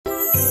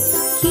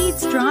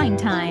Kids drawing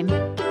time.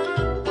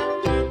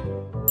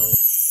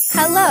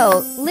 Hello,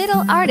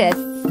 little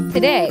artists!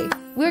 Today,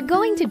 we're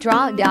going to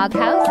draw a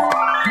doghouse.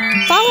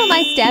 Follow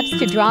my steps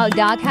to draw a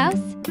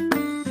doghouse.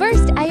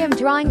 First, I am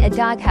drawing a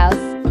doghouse.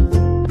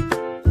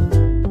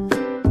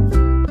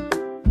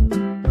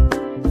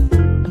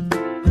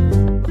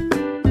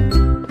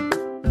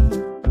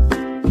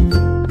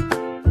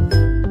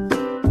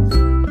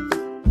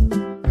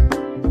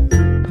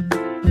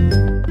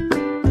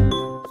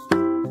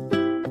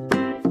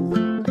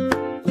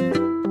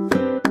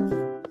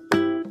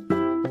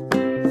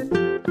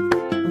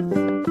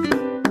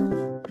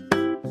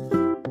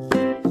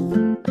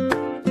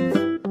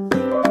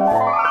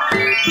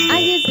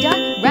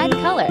 Red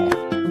color.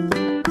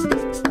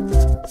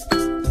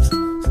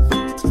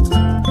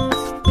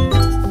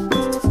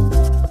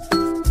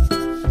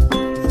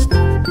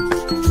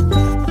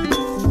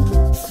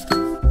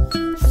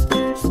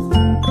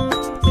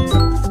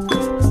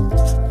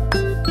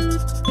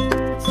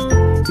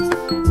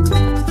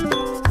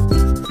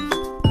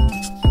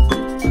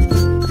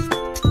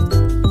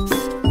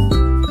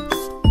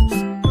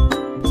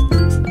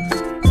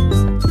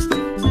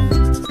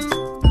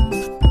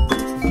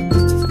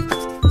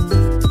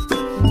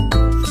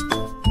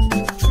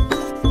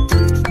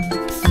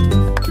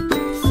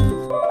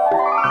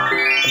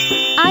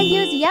 I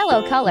use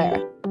yellow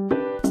color.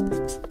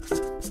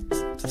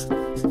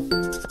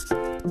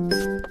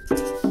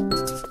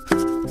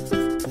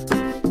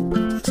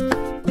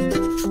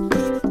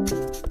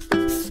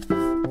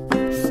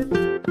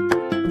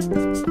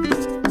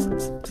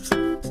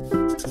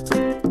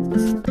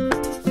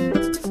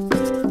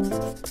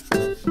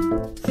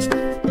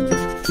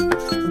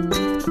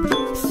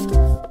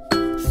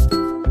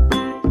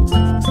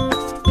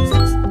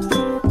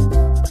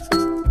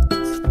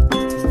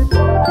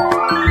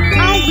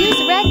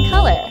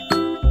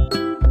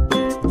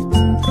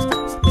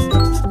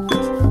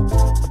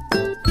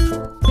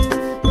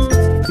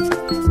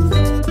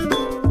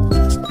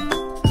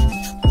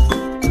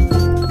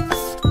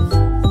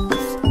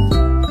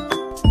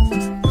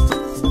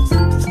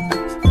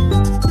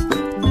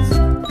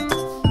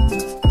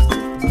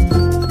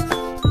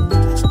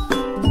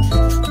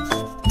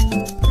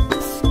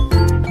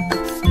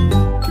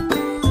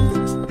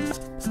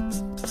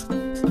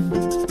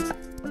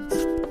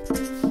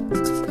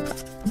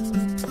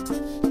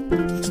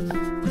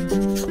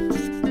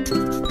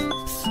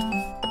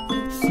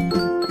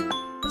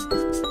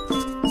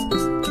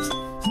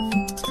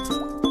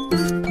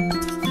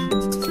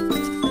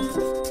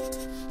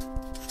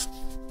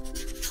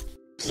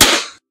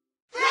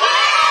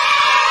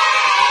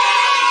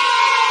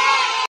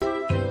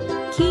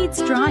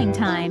 Kids drawing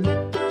time.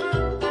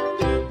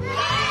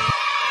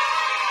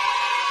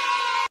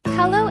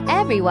 Hello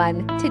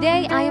everyone!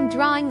 Today I am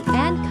drawing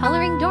and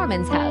coloring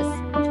Dorman's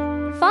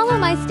house. Follow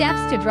my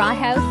steps to draw a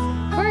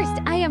house.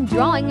 First, I am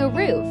drawing a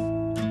roof.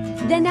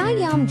 Then I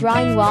am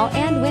drawing wall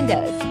and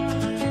windows.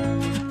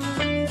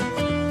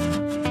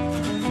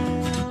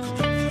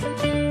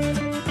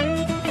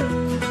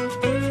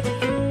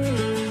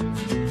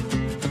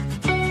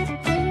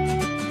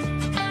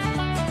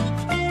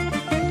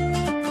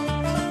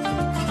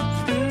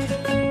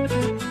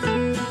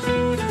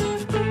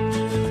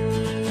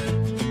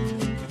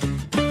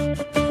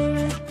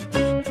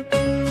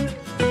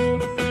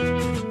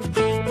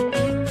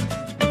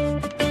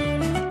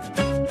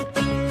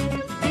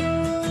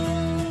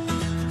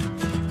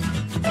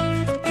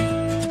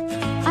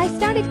 I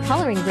started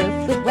coloring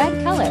roof with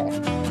red color.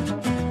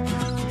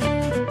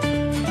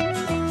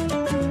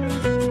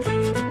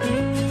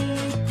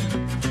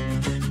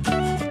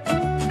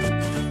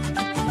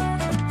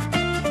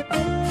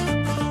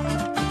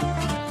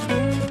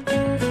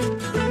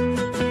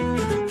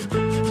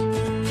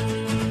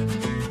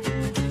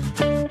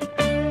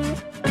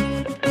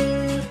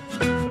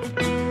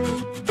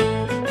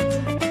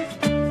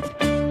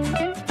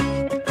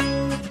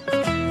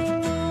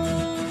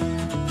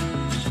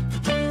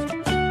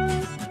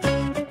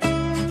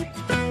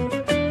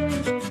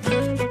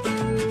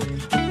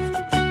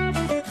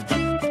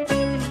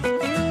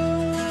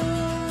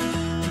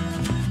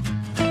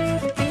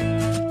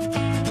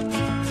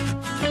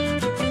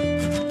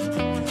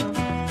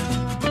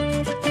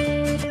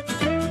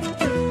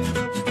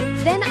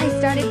 Then I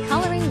started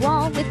coloring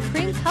wall with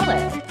cream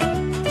color.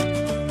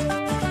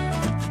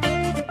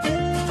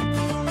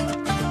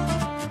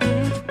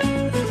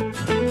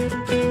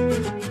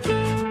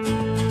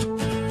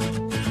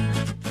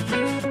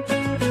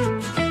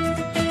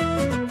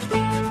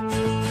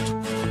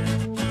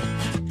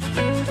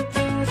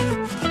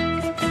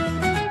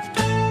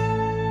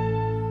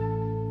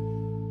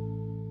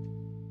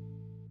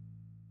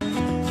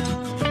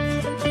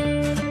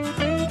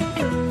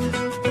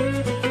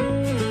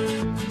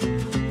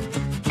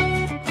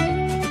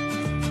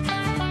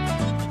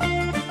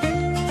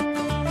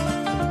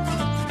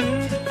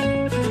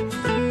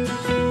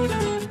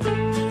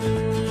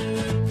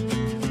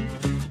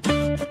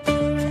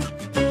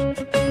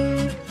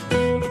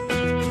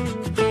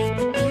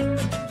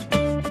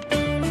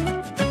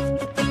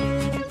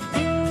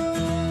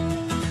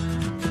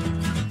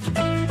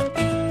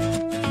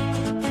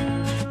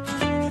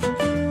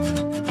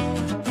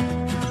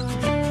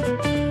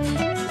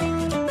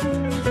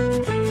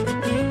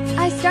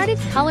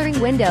 started coloring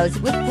windows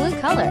with blue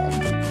color.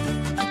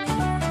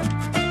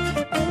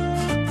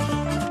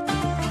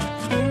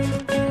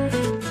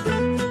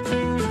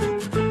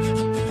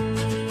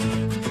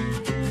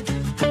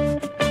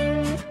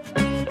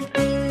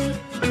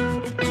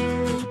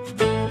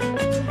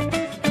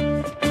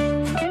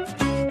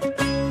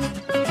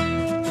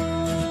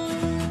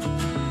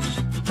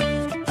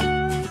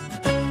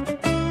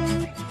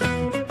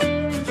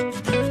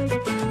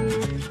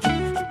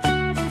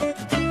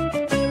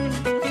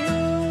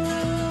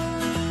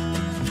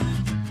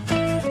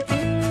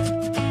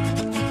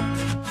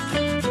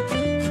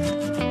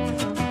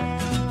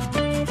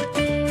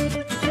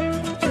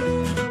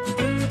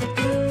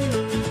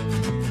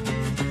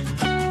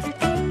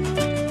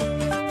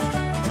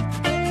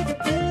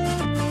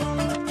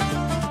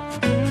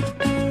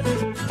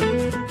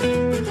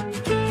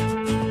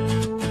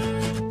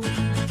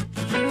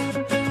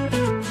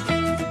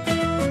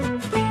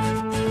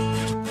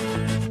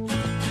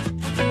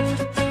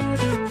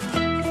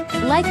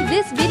 Like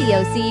this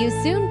video. See you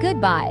soon.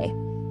 Goodbye.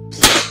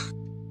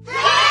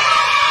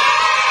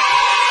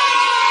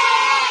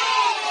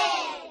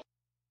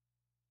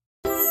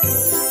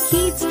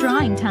 Kids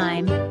drawing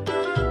time.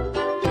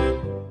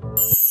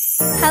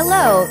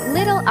 Hello,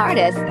 little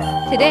artist.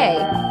 Today,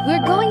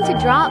 we're going to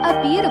draw a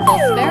beautiful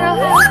sparrow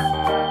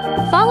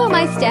house. Follow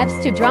my steps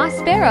to draw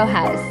sparrow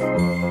house.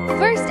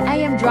 First, I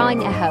am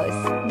drawing a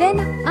house. Then,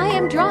 I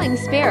am drawing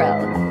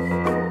sparrow.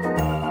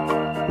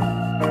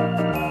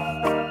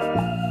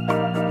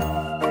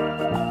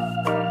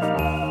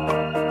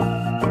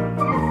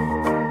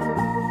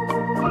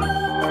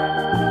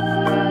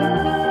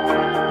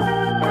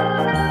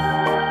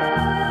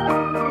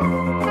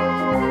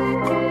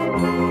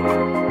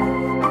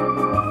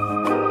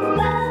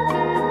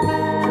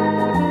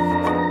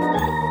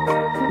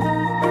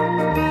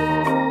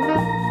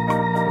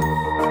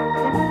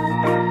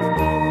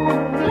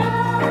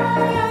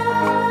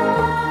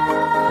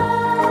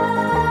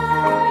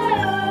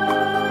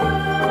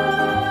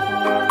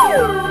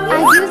 I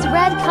use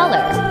red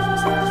color.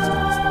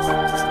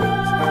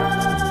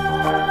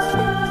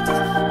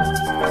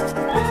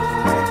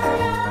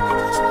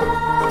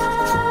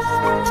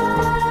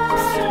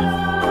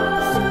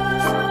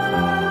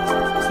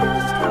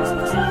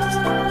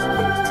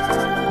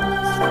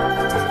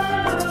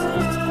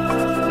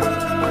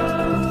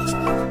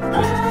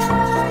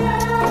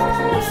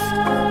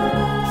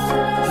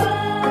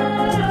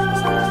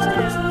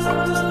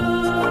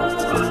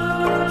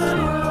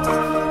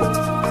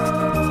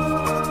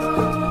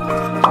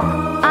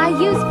 I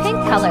use pink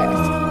color.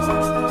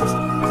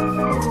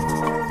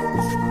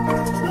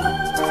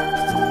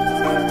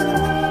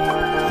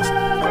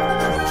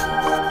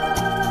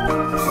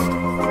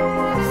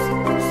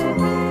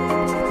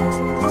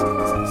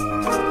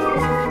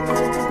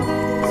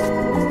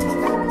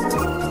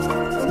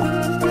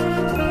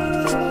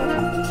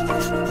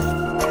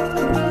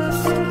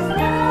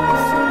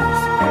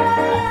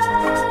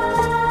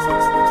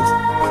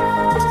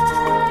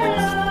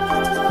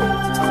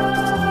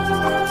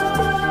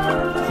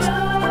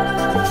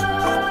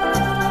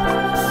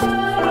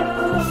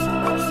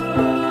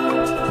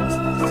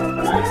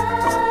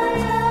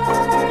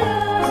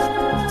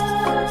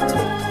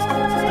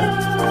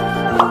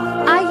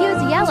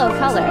 Yellow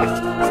color.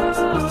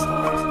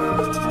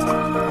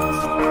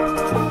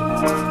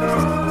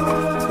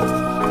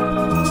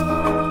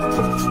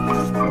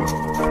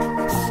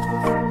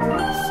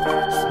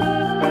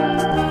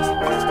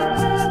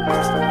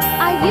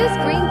 I use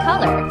green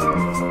color.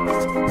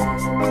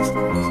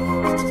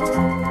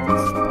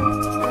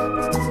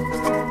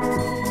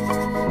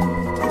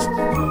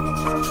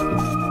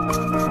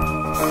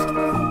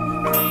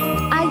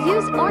 I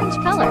use orange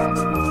color.